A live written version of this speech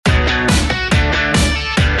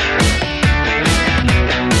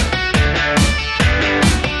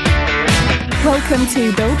Welcome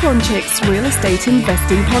to Bill Bronchick's Real Estate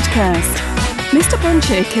Investing Podcast. Mr.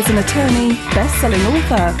 Bronchick is an attorney, best-selling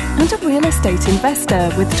author, and a real estate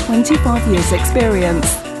investor with 25 years'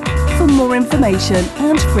 experience. For more information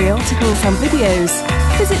and free articles and videos,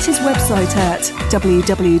 visit his website at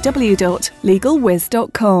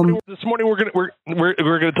www.legalwiz.com. This morning we're going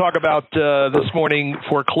to talk about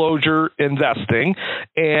foreclosure investing,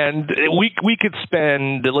 and we could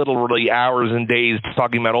spend literally hours and days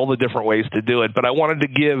talking about all the different ways to do it. But I wanted to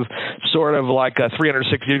give sort of like a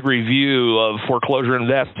 360-degree view of foreclosure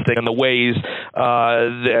investing and the ways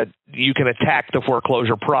that you can attack the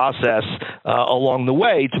foreclosure process along the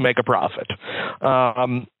way to make a profit.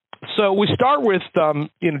 So we start with,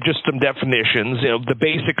 just some definitions, the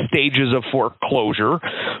basic stages of foreclosure.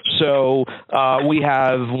 So we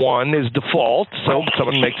have one is default. So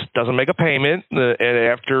someone doesn't make a payment, and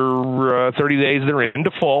after 30 days they're in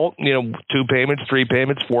default. 2 payments, 3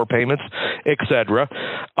 payments, 4 payments, etc.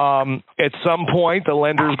 At some point, the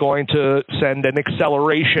lender is going to send an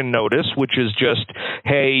acceleration notice, which is just,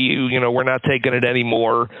 hey, we're not taking it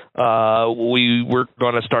anymore. We're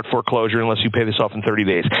going to start foreclosure unless you pay this off in 30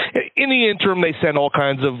 days. In the interim, they send all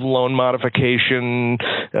kinds of loan modification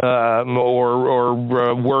or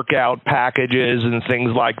workout packages and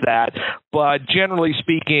things like that. But generally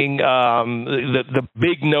speaking, the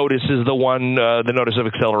big notice is the notice of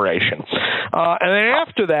acceleration. And then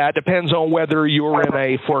after that, depends on whether you're in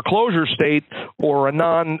a foreclosure state or a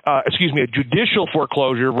judicial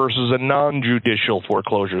foreclosure versus a non-judicial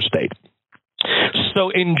foreclosure state.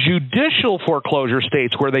 So in judicial foreclosure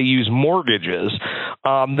states where they use mortgages,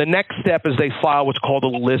 the next step is they file what's called a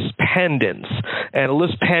lis pendens. And a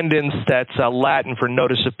lis pendens, that's Latin for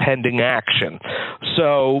notice of pending action.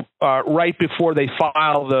 So right before they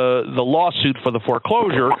file the lawsuit for the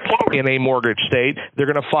foreclosure in a mortgage state, they're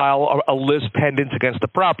going to file a lis pendens against the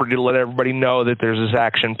property to let everybody know that there's this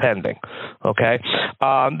action pending. Okay?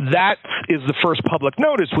 That is the first public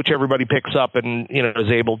notice, which everybody picks up and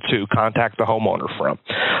is able to contact the homeowner from.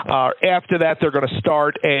 After that, they're going to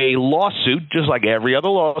start a lawsuit, just like every other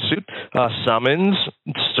lawsuit, summons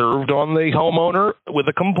served on the homeowner with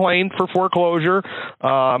a complaint for foreclosure.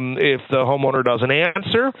 If the homeowner doesn't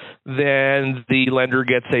answer, then the lender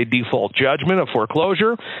gets a default judgment of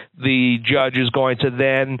foreclosure. The judge is going to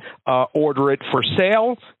then order it for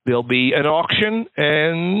sale. There'll be an auction,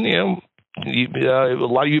 and a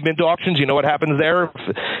lot of you have been to auctions. You know what happens there. If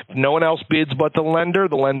no one else bids but the lender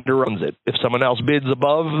owns it. If someone else bids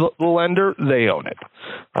above the lender, they own it.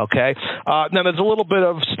 Okay. Now, there's a little bit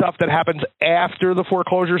of stuff that happens after the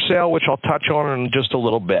foreclosure sale, which I'll touch on in just a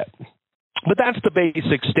little bit. But that's the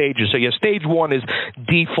basic stages. So, stage 1 is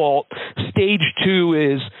default. Stage 2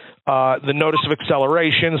 is the notice of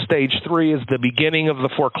acceleration. Stage 3 is the beginning of the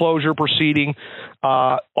foreclosure proceeding,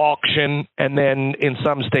 auction, and then in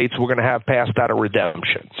some states we're going to have passed out a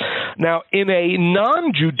redemption. Now, in a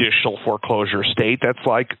non-judicial foreclosure state, that's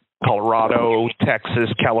like Colorado,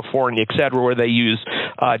 Texas, California, et cetera, where they use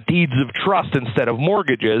deeds of trust instead of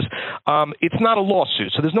mortgages, it's not a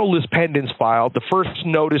lawsuit. So there's no lis pendens filed. The first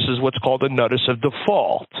notice is what's called a notice of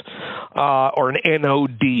default, or an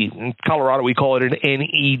NOD. In Colorado, we call it an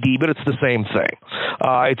NED, but it's the same thing.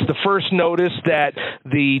 It's the first notice that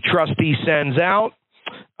the trustee sends out.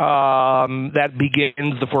 That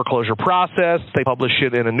begins the foreclosure process. They publish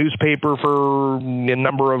it in a newspaper for a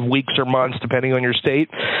number of weeks or months, depending on your state.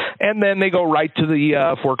 And then they go right to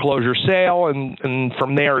the foreclosure sale, and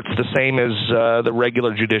from there it's the same as the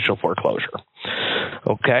regular judicial foreclosure.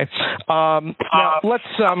 Okay. Now, let's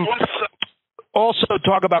also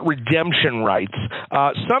talk about redemption rights.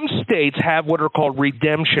 Some states have what are called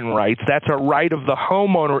redemption rights. That's a right of the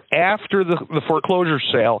homeowner after the foreclosure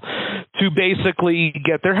sale to basically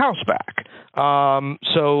get their house back.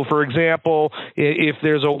 So, for example, if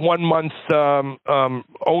there's a 1-month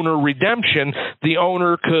owner redemption, the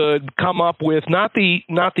owner could come up with not the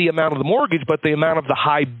amount of the mortgage, but the amount of the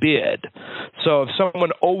high bid. So if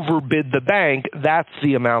someone overbid the bank, that's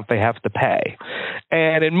the amount they have to pay.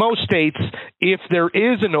 And in most states, if there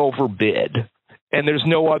is an overbid and there's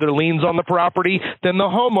no other liens on the property, then the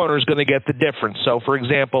homeowner is going to get the difference. So, for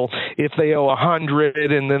example, if they owe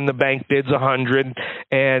 $100 and then the bank bids $100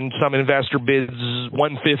 and some investor bids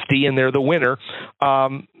 $150 and they're the winner,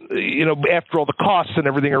 after all the costs and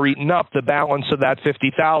everything are eaten up, the balance of that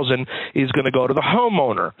 $50,000 is going to go to the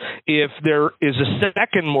homeowner. If there is a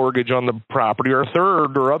second mortgage on the property or a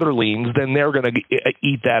third or other liens, then they're going to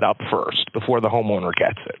eat that up first before the homeowner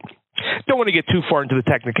gets it. Don't want to get too far into the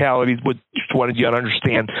technicalities, but just wanted you to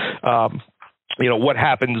understand what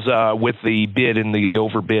happens with the bid and the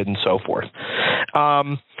overbid and so forth.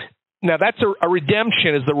 Now, that's a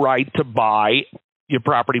redemption is the right to buy your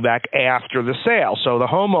property back after the sale. So the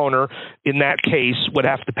homeowner in that case would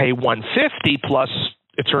have to pay $150 plus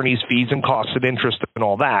attorney's fees and costs and interest and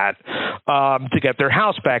all that to get their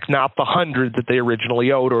house back, not the $100 that they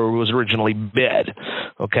originally owed or was originally bid.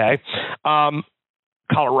 Okay.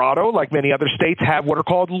 Colorado, like many other states, have what are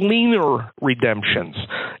called lienor redemptions.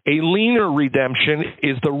 A lienor redemption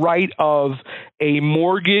is the right of a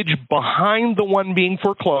mortgage behind the one being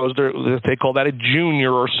foreclosed, or they call that a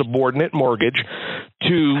junior or subordinate mortgage,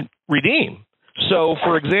 to redeem. So,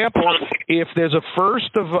 for example, if there's a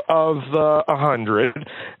first of 100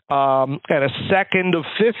 and a second of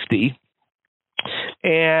 50,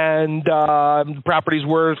 and the property's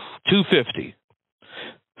worth $250.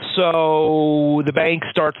 So the bank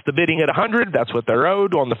starts the bidding at 100. That's what they're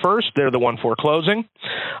owed on the first. They're the one foreclosing.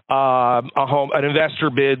 An investor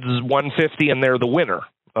bids 150, and they're the winner.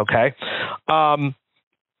 Okay.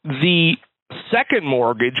 The second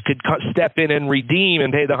mortgage could step in and redeem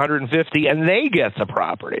and pay the 150, and they get the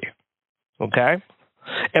property. Okay.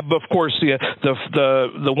 And of course, the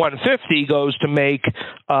 150 goes to make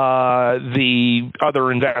the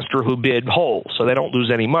other investor who bid whole, so they don't lose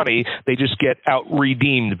any money. They just get out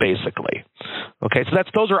redeemed, basically. Okay, so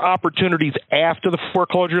those are opportunities after the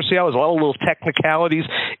foreclosure sale. There's a lot of little technicalities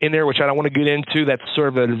in there which I don't want to get into. That's sort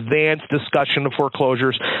of an advanced discussion of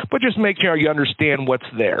foreclosures, but just make sure you understand what's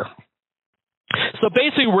there. So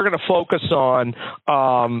basically, we're going to focus on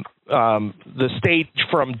the stage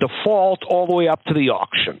from default all the way up to the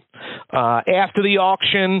auction. After the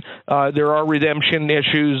auction, there are redemption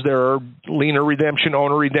issues. There are lienor redemption,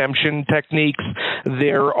 owner redemption techniques.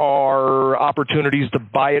 There are opportunities to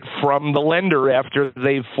buy it from the lender after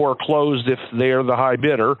they've foreclosed if they're the high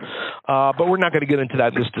bidder. But we're not going to get into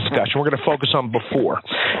that in this discussion. We're going to focus on before.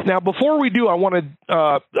 Now, before we do, I want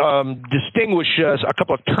to distinguish a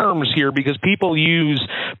couple of terms here because people use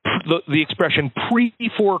the expression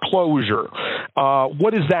pre-foreclosure.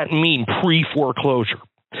 What does that mean, pre-foreclosure?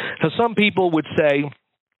 Because some people would say,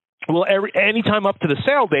 well, any time up to the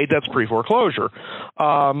sale date, that's pre-foreclosure.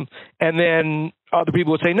 And then other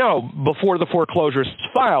people would say, no, before the foreclosure is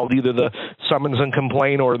filed, either the summons and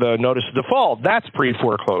complaint or the notice of default, that's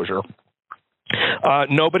pre-foreclosure.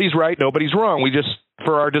 Nobody's right, nobody's wrong. We just,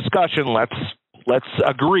 for our discussion, let's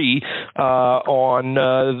agree on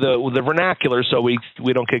the vernacular so we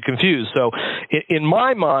don't get confused. So in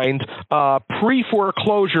my mind,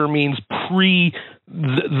 pre-foreclosure means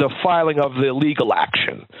the filing of the legal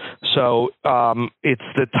action. So it's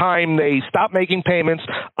the time they stop making payments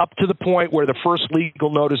up to the point where the first legal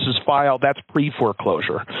notice is filed. That's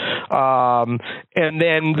pre-foreclosure. And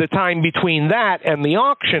then the time between that and the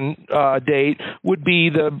auction date would be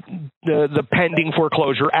the pending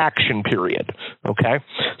foreclosure action period. Okay,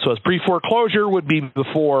 so as pre-foreclosure would be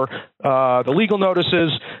before the legal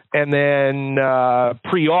notices, and then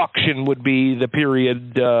pre-auction would be the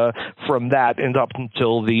period from that and up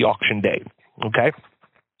until the auction date. Okay.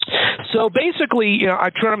 So basically, I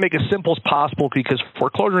try to make it as simple as possible because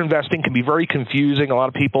foreclosure investing can be very confusing. A lot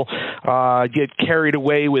of people get carried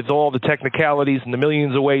away with all the technicalities and the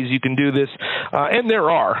millions of ways you can do this, and there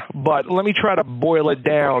are. But let me try to boil it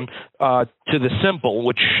down to the simple,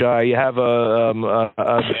 which you have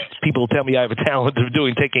people tell me I have a talent of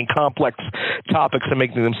doing, taking complex topics and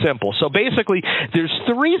making them simple. So basically, there's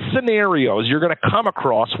three scenarios you're going to come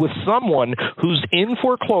across with someone who's in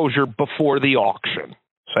foreclosure before the auction.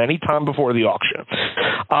 So anytime before the auction.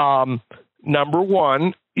 Number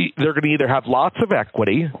one, they're going to either have lots of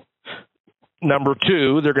equity. Number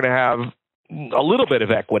two, they're going to have a little bit of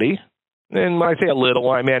equity. And when I say a little,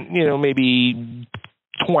 I meant, maybe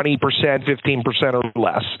 20%, 15% or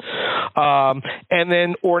less. And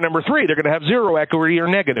then, or number three, they're going to have zero equity or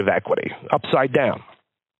negative equity, upside down.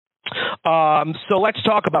 So let's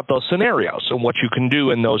talk about those scenarios and what you can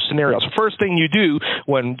do in those scenarios. First thing you do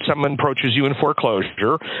when someone approaches you in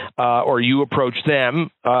foreclosure or you approach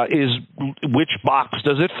them is which box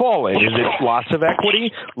does it fall in? Is it lots of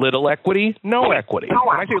equity, little equity, no equity?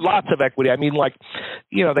 When I say lots of equity, I mean like,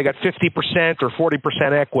 they got 50% or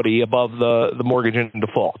 40% equity above the mortgage in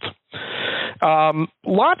default.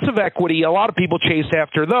 Lots of equity, a lot of people chase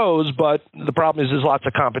after those, but the problem is there's lots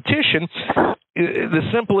of competition. The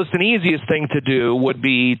simplest and easiest thing to do would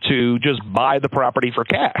be to just buy the property for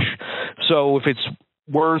cash. So if it's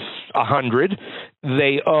worth 100,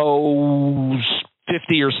 they owe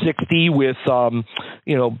 50 or 60 with,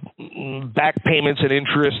 back payments and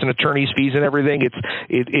interest and attorney's fees and everything.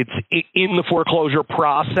 It's in the foreclosure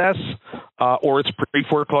process. or it's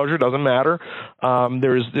pre-foreclosure, doesn't matter.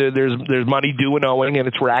 There's money due and owing, and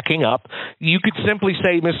it's racking up. You could simply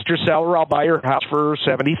say, Mr. Seller, I'll buy your house for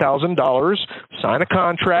 $70,000. Sign a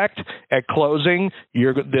contract. At closing,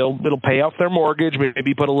 it'll pay off their mortgage,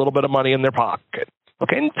 maybe put a little bit of money in their pocket.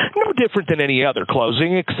 Okay, no different than any other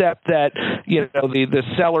closing, except that the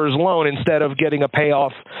seller's loan, instead of getting a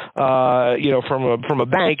payoff, from a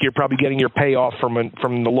bank, you're probably getting your payoff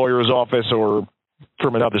from the lawyer's office or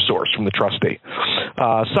from another source, from the trustee,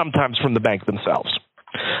 sometimes from the bank themselves.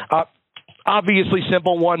 Obviously,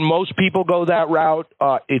 simple one. Most people go that route.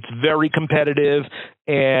 It's very competitive,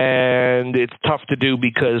 and it's tough to do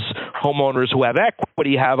because homeowners who have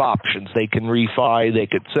equity have options. They can refi, they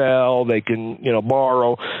could sell, they can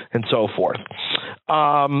borrow, and so forth.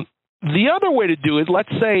 The other way to do it, let's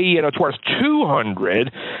say it's worth $200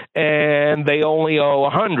 and they only owe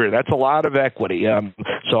 $100. That's a lot of equity.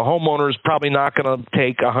 So a homeowner's probably not going to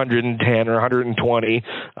take $110 or $120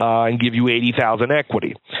 and give you $80,000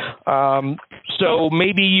 equity. So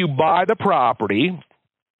maybe you buy the property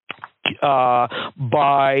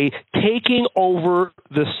by taking over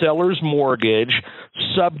the seller's mortgage,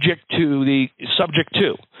 subject to,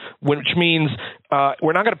 which means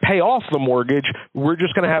we're not going to pay off the mortgage. We're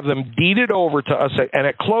just going to have them deeded over to us, and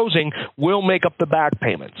at closing, we'll make up the back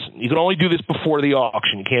payments. You can only do this before the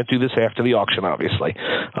auction. You can't do this after the auction, obviously.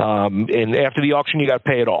 And after the auction, you got to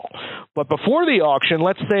pay it all. But before the auction,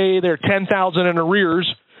 let's say they're $10,000 in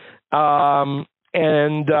arrears.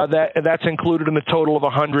 And that's included in the total of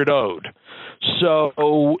 $100 owed.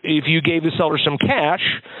 So if you gave the seller some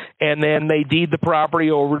cash and then they deed the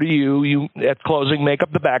property over to you at closing make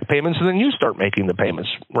up the back payments, and then you start making the payments.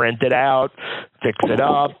 Rent it out, fix it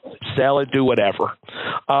up, sell it, do whatever.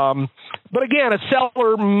 But again, a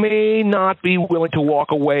seller may not be willing to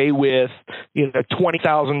walk away with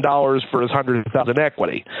 $20,000 for his $100,000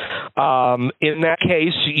 equity. In that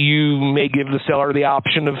case, you may give the seller the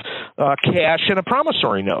option of cash and a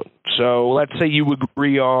promissory note. So let's say you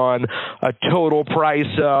agree on a total price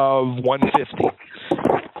of $150.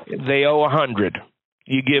 They owe $100.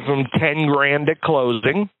 You give them $10,000 at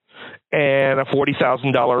closing and a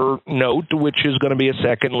 $40,000 note, which is going to be a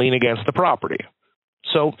second lien against the property.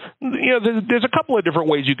 So, there's a couple of different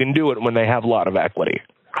ways you can do it when they have a lot of equity.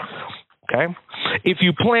 Okay? If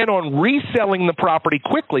you plan on reselling the property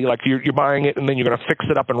quickly, like you're buying it and then you're going to fix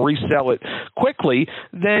it up and resell it quickly,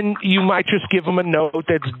 then you might just give them a note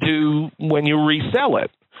that's due when you resell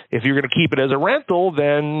it. If you're going to keep it as a rental,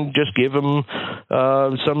 then just give them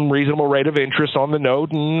some reasonable rate of interest on the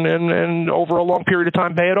note and over a long period of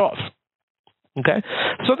time pay it off. Okay?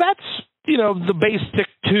 So that's the basic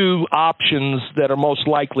two options that are most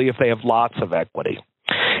likely if they have lots of equity.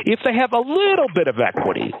 If they have a little bit of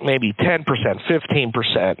equity, maybe 10%,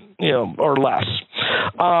 15%, or less,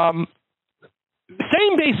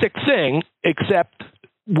 same basic thing, except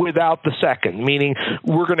without the second, meaning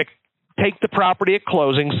we're going to take the property at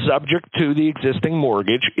closing subject to the existing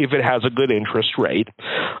mortgage if it has a good interest rate,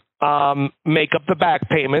 make up the back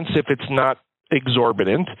payments if it's not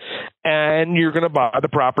exorbitant, and you're going to buy the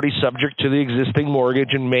property subject to the existing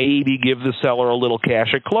mortgage and maybe give the seller a little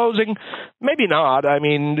cash at closing. Maybe not. I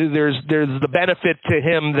mean, there's the benefit to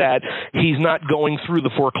him that he's not going through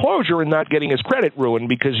the foreclosure and not getting his credit ruined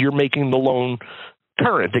because you're making the loan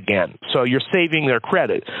current again. So you're saving their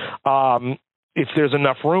credit. If there's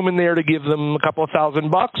enough room in there to give them a couple of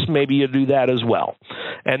 $1,000, maybe you do that as well.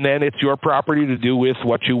 And then it's your property to do with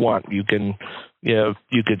what you want. You can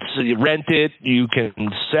you could rent it, you can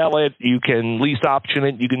sell it, you can lease option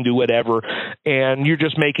it, you can do whatever, and you're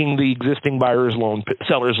just making the existing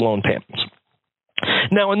seller's loan payments.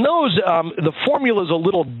 Now, in those, the formula is a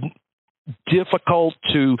little difficult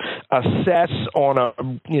to assess on a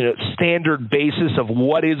standard basis of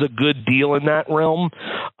what is a good deal in that realm.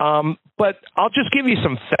 But I'll just give you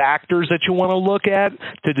some factors that you want to look at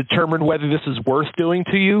to determine whether this is worth doing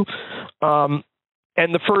to you. And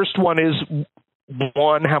the first one is,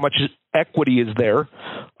 one, how much equity is there?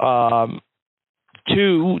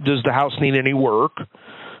 Two, does the house need any work?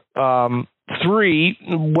 Three,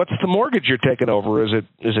 what's the mortgage you're taking over? Is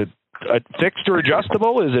it fixed or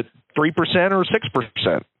adjustable? Is it 3% or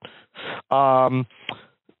 6%?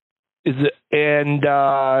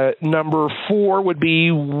 Number four would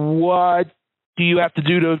be, what do you have to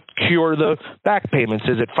do to cure the back payments?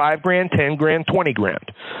 Is it $5,000, $10,000,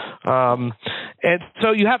 $20,000? And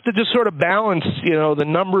so you have to just sort of balance, the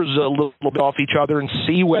numbers a little bit off each other and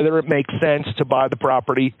see whether it makes sense to buy the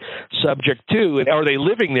property subject to. And are they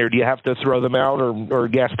living there? Do you have to throw them out or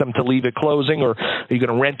ask them to leave at closing? Or are you going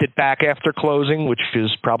to rent it back after closing, which is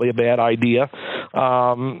probably a bad idea?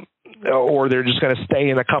 or they're just going to stay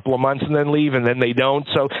in a couple of months and then leave, and then they don't.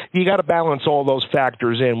 So you got to balance all those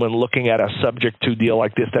factors in when looking at a subject to deal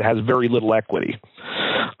like this that has very little equity.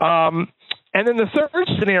 And then the third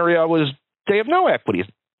scenario was they have no equity.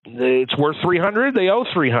 It's worth $300. They owe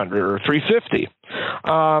 $300 or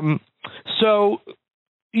 $350. So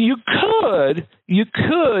you could,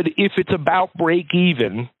 if it's about break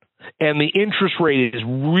even and the interest rate is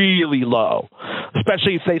really low,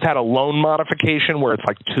 especially if they've had a loan modification where it's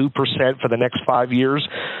like 2% for the next 5 years,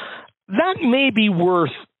 that may be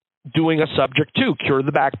worth doing a subject to, cure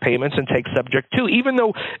the back payments and take subject to, even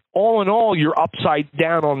though all in all you're upside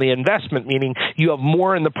down on the investment, meaning you have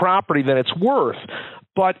more in the property than it's worth.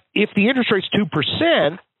 But if the interest rate's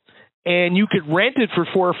 2% and you could rent it for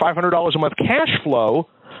 $400 or $500 a month cash flow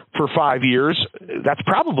for 5 years, that's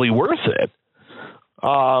probably worth it.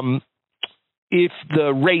 If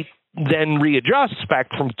the rate then readjusts back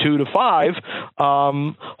from 2 to 5,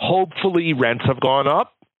 hopefully rents have gone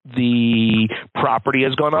up, the property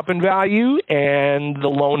has gone up in value, and the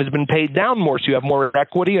loan has been paid down more, so you have more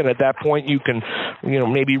equity, and at that point you can,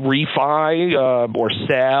 maybe refi or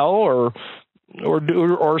sell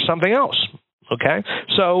or something else. Okay,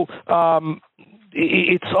 so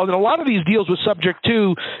it's in a lot of these deals with subject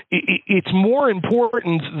to, it's more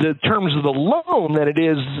important the terms of the loan than it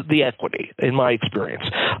is the equity, in my experience.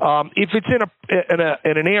 If it's in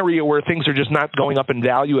an area where things are just not going up in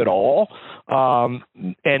value at all,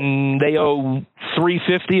 and they owe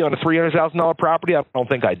 $350 on a $300,000 property, I don't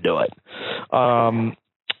think I'd do it.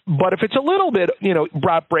 But if it's a little bit,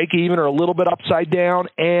 break even or a little bit upside down,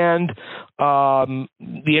 and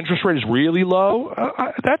the interest rate is really low,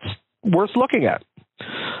 that's worth looking at.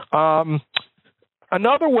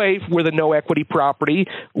 Another way with a no equity property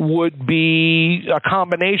would be a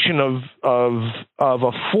combination of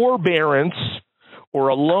a forbearance or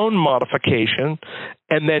a loan modification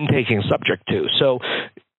and then taking subject to. So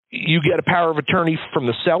you get a power of attorney from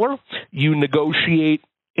the seller, you negotiate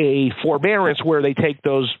a forbearance where they take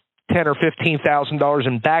those $10,000 or $15,000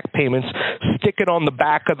 in back payments, stick it on the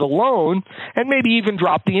back of the loan, and maybe even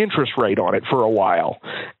drop the interest rate on it for a while.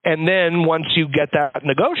 And then once you get that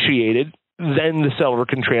negotiated, then the seller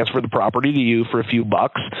can transfer the property to you for a few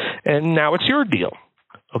bucks, and now it's your deal.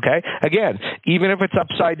 Okay? Again, even if it's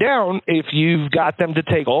upside down, if you've got them to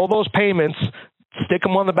take all those payments, stick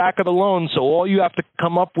them on the back of the loan, so all you have to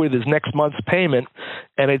come up with is next month's payment,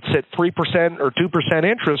 and it's at 3% or 2%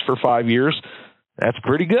 interest for 5 years, that's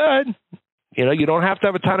pretty good. You don't have to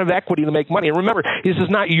have a ton of equity to make money. And remember, this is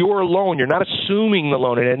not your loan. You're not assuming the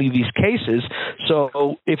loan in any of these cases.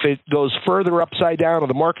 So if it goes further upside down or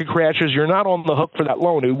the market crashes, you're not on the hook for that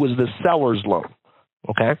loan. It was the seller's loan.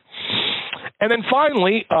 Okay? And then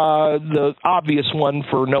finally, the obvious one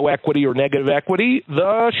for no equity or negative equity,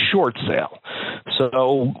 the short sale.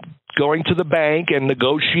 So going to the bank and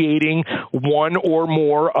negotiating one or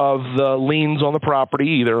more of the liens on the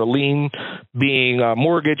property, either a lien being a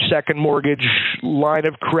mortgage, second mortgage, line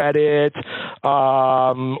of credit,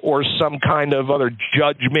 or some kind of other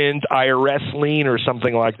judgment, IRS lien or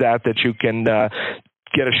something like that you can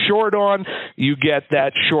get a short on. You get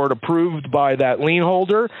that short approved by that lien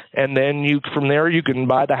holder, and then from there you can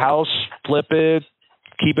buy the house, flip it,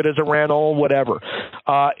 keep it as a rental, whatever.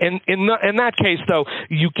 In that case, though,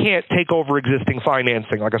 you can't take over existing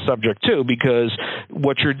financing like a subject to, because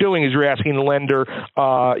what you're doing is you're asking the lender,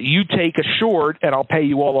 you take a short and I'll pay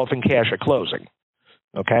you all off in cash at closing.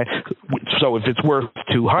 Okay, so if it's worth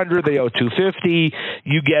 $200, they owe $250.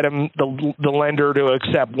 You get them, the lender, to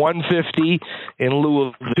accept $150 in lieu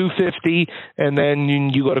of $250, and then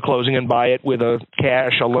you go to closing and buy it with a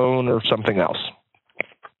cash, a loan, or something else.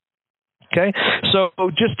 Okay, so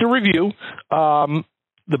just to review,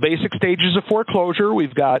 the basic stages of foreclosure,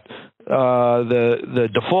 we've got the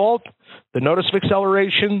default, the notice of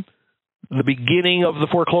acceleration, the beginning of the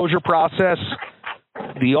foreclosure process,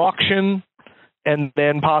 the auction, and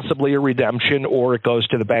then possibly a redemption, or it goes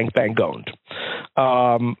to the bank owned.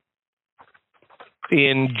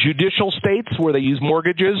 In judicial states where they use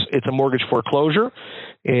mortgages, it's a mortgage foreclosure.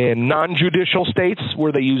 In non-judicial states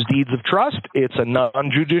where they use deeds of trust, it's a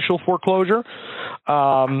non-judicial foreclosure.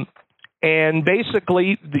 And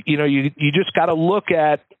basically, you just got to look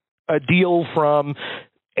at a deal from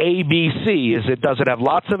A, B, C. Does it have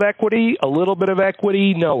lots of equity, a little bit of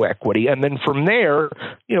equity, no equity? And then from there,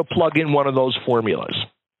 plug in one of those formulas.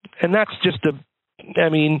 And that's just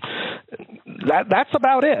that's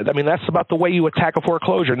about it. That's about the way you attack a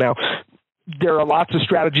foreclosure. Now, there are lots of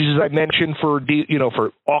strategies, as I mentioned, for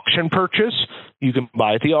auction purchase. You can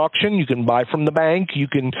buy at the auction. You can buy from the bank. You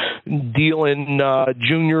can deal in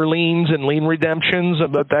junior liens and lien redemptions.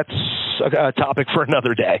 But that's a topic for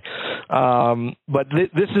another day. But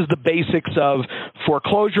this is the basics of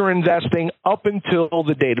foreclosure investing up until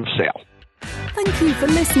the date of sale. Thank you for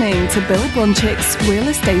listening to Bill Bronchick's Real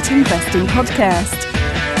Estate Investing Podcast.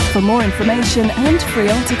 For more information and free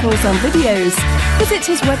articles and videos, visit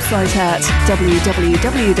his website at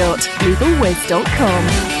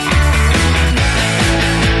www.legalwiz.com.